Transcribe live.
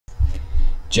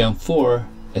Geant4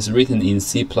 is written in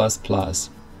C++.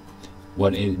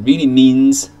 What it really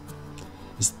means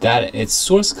is that its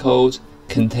source code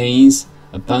contains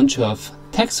a bunch of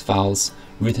text files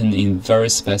written in very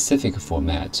specific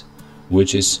format,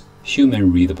 which is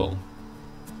human readable.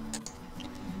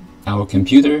 Our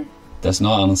computer does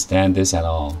not understand this at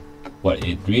all. What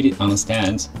it really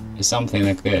understands is something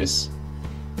like this.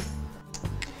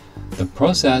 The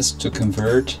process to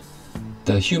convert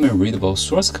the human readable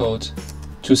source code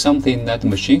to something that the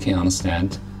machine can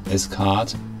understand is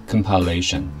called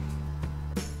compilation.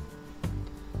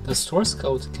 The source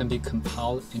code can be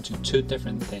compiled into two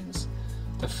different things.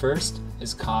 The first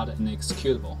is called an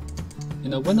executable.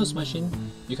 In a Windows machine,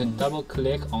 you can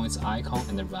double-click on its icon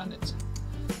and run it.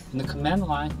 In the command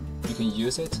line, you can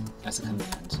use it as a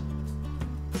command.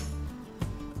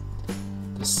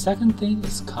 The second thing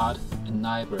is called a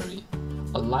library.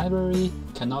 A library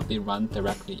cannot be run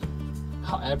directly.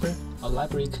 However, a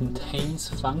library contains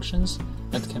functions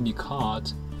that can be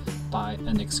called by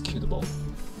an executable.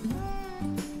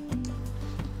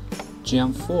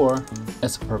 Geant4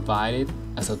 is provided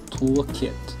as a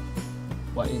toolkit.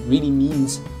 What it really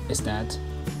means is that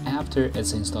after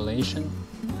its installation,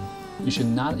 you should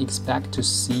not expect to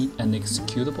see an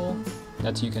executable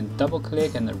that you can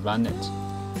double-click and run it.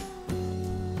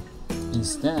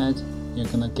 Instead, you're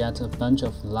gonna get a bunch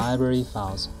of library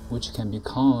files which can be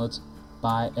called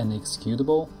by an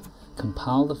executable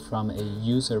compiled from a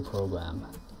user program.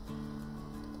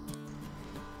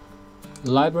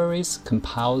 Libraries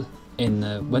compiled in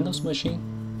a Windows machine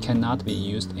cannot be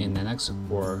used in Linux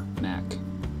or Mac,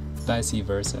 vice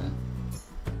versa.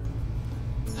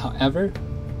 However,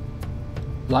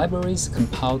 libraries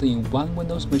compiled in one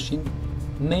Windows machine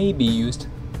may be used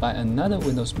by another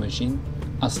Windows machine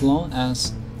as long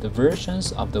as the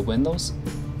versions of the Windows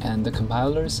and the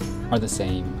compilers are the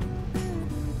same.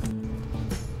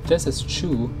 This is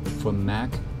true for Mac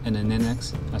and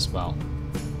Linux as well.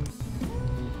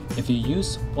 If you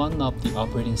use one of the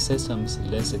operating systems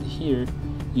listed here,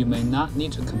 you may not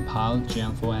need to compile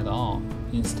Geant4 at all.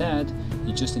 Instead,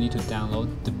 you just need to download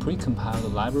the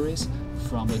precompiled libraries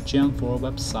from the Geant4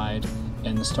 website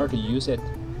and start to use it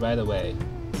right away.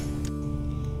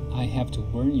 I have to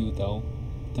warn you though,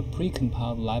 the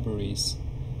precompiled libraries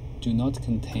do not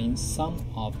contain some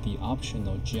of the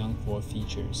optional Geant4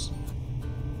 features.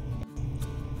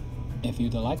 If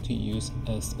you'd like to use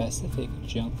a specific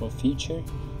Geant4 feature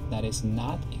that is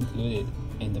not included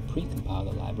in the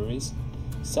precompiled libraries,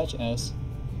 such as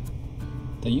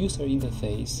the user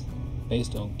interface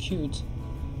based on Qt,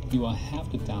 you will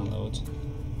have to download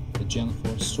the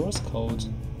Geant4 source code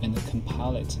and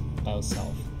compile it by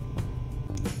yourself.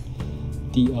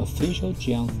 The official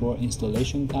Geant4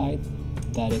 installation guide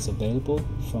that is available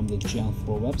from the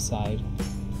Geant4 website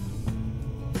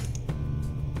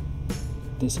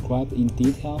describes in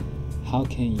detail how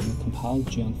can you compile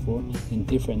Geant4 in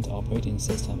different operating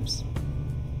systems.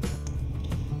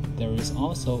 There is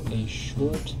also a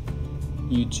short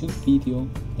YouTube video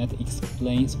that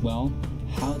explains well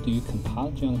how do you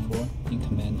compile Geant4 in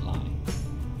command line.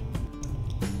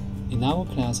 In our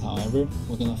class, however,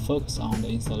 we're going to focus on the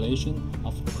installation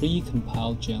of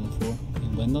pre-compiled Geant4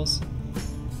 in Windows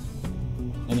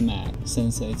and Mac,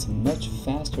 since it's a much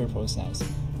faster process,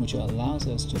 which allows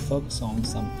us to focus on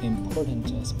some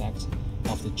important aspects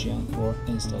of the Geant4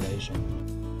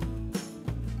 installation.